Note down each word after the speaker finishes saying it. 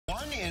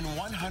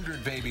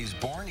100 babies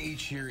born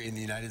each year in the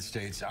United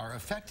States are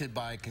affected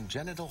by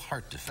congenital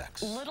heart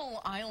defects.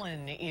 Little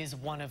Island is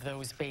one of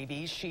those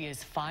babies. She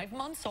is 5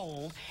 months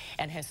old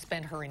and has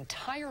spent her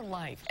entire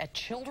life at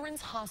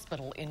Children's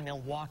Hospital in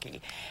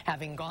Milwaukee,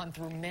 having gone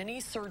through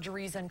many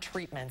surgeries and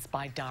treatments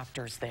by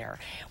doctors there,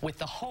 with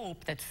the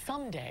hope that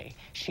someday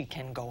she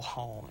can go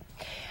home.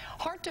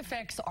 Heart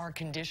defects are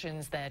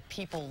conditions that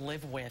people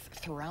live with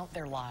throughout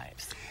their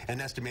lives. An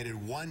estimated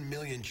 1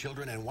 million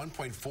children and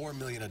 1.4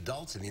 million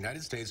adults in the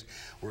United States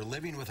were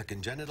living with a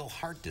congenital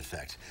heart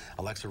defect.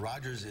 Alexa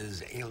Rogers is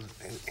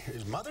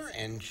his mother,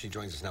 and she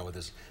joins us now with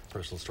this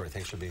personal story.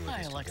 Thanks for being with us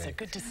today. Hi, Alexa.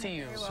 Good to see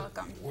you. You're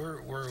welcome.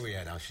 Where are we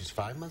at now? She's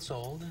 5 months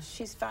old?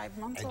 She's 5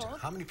 months And old.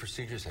 how many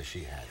procedures has she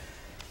had?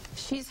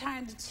 She's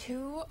had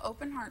 2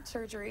 open heart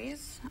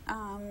surgeries.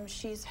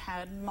 She's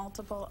had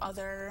multiple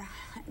other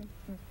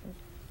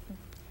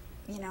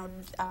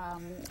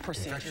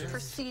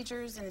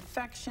procedures,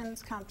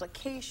 infections,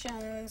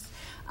 complications,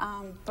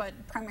 but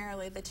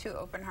primarily the 2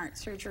 open heart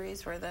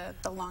surgeries were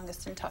the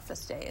longest and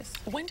toughest days.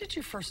 When did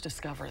you first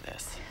discover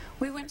this?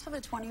 We went to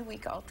the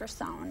 20-week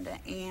ultrasound,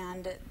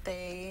 and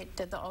they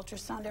did the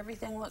ultrasound.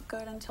 Everything looked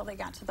good until they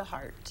got to the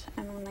heart.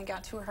 And when they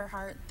got to her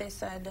heart, they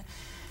said,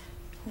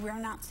 "We're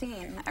not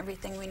seeing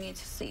everything we need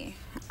to see.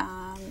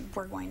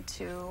 We're going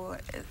to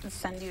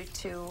send you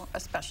to a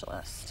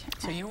specialist."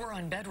 So you were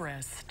on bed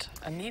rest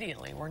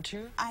immediately, weren't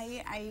you?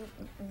 I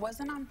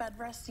wasn't on bed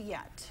rest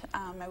yet.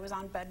 I was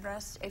on bed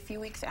rest a few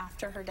weeks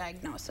after her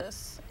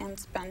diagnosis and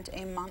spent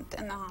a month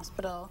in the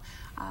hospital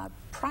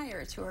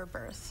prior to her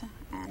birth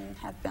and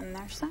have been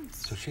there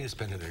since. So she has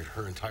spent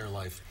her entire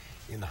life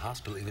in the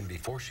hospital even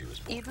before she was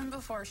born? Even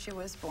before she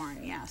was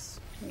born, yes.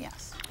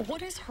 Yes.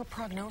 What is her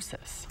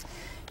prognosis?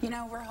 You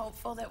know, we're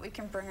hopeful that we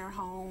can bring her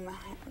home,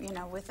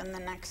 within the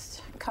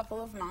next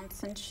couple of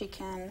months, and she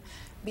can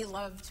be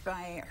loved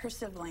by her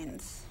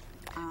siblings.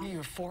 You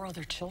have 4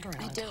 other children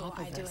on top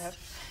of this. I do have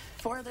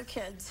 4 other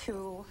kids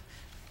who,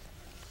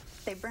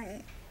 they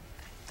bring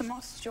the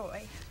most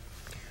joy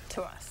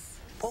to us.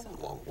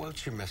 Well,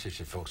 what's your message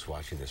to folks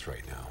watching this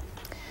right now?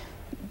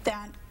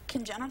 That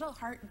congenital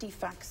heart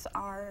defects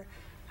are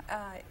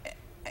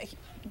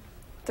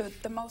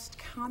the most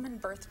common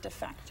birth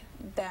defect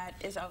that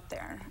is out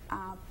there,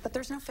 but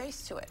there's no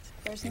face to it.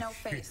 There's no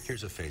face.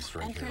 Here's a face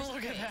right here.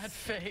 Look at that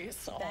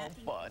face. Oh,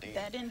 buddy.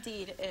 That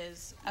indeed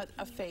is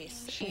a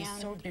face. She's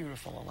so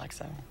beautiful,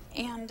 Alexa.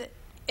 And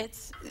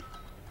it's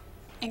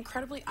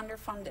incredibly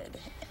underfunded.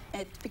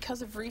 It's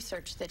because of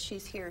research that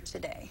she's here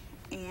today.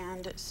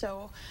 And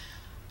so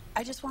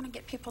I just want to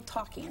get people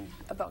talking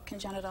about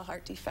congenital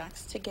heart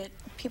defects, to get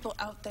people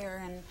out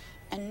there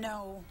and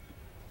know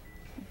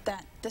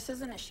that this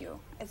is an issue.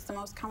 It's the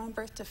most common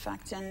birth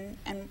defect, and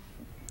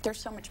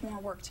there's so much more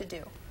work to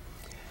do.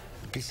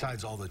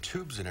 Besides all the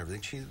tubes and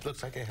everything, she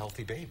looks like a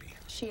healthy baby.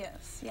 She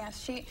is,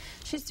 yes.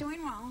 She's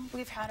doing well.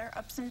 We've had our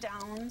ups and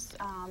downs.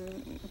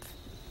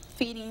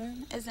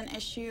 Feeding is an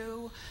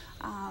issue.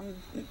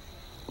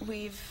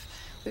 We've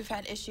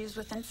had issues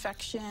with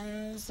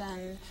infections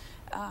and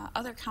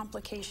other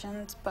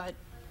complications, but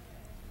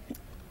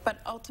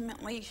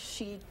ultimately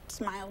she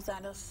smiles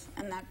at us,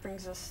 and that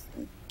brings us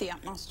the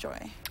utmost joy.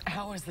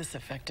 How has this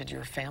affected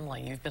your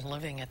family? You've been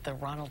living at the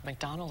Ronald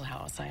McDonald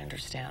House, I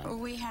understand.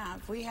 We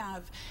have.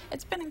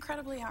 It's been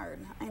incredibly hard.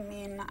 I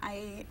mean,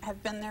 I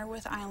have been there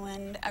with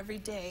Island every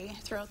day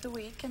throughout the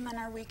week, and then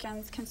our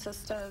weekends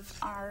consist of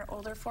our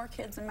older 4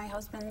 kids and my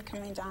husband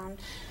coming down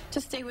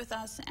to stay with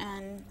us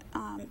and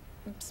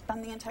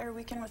spend the entire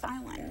weekend with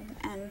Island.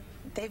 And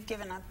they've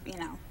given up,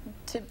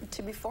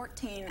 to be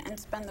 14 and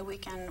spend the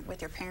weekend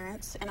with your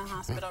parents in a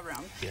hospital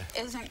room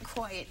isn't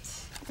quite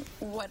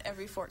what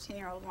every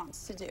 14-year-old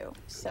wants to do.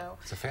 So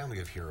it's a family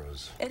of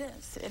heroes. It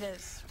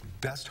is.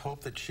 Best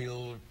hope that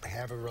she'll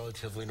have a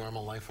relatively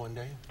normal life one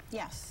day?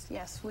 Yes.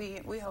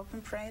 We hope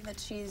and pray that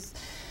she's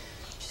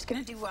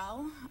going to do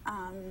well,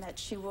 that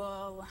she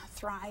will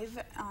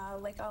thrive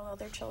like all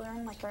other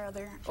children, like our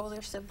other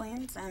older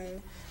siblings,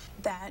 and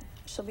that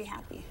she'll be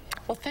happy.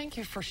 Well, thank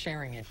you for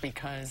sharing it,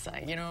 because,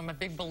 I'm a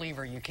big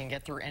believer you can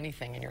get through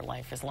anything in your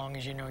life as long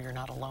as you know you're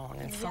not alone.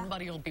 And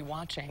somebody will be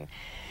watching.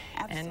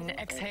 Absolutely. And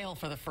exhale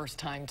for the first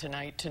time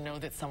tonight to know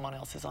that someone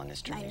else is on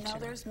this journey. I know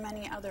there's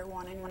many other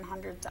 1 in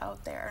 100s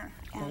out there.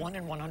 1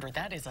 in 100,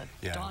 that is a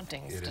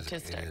daunting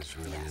statistic. It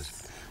really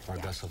is. Our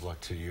best of luck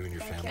to you and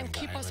your family. And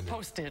keep us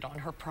posted on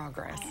her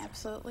progress. I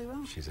absolutely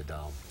will. She's a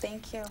doll.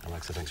 Thank you.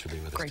 Alexa, thanks for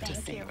being with us. Great to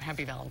see you.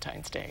 Happy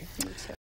Valentine's Day. You too.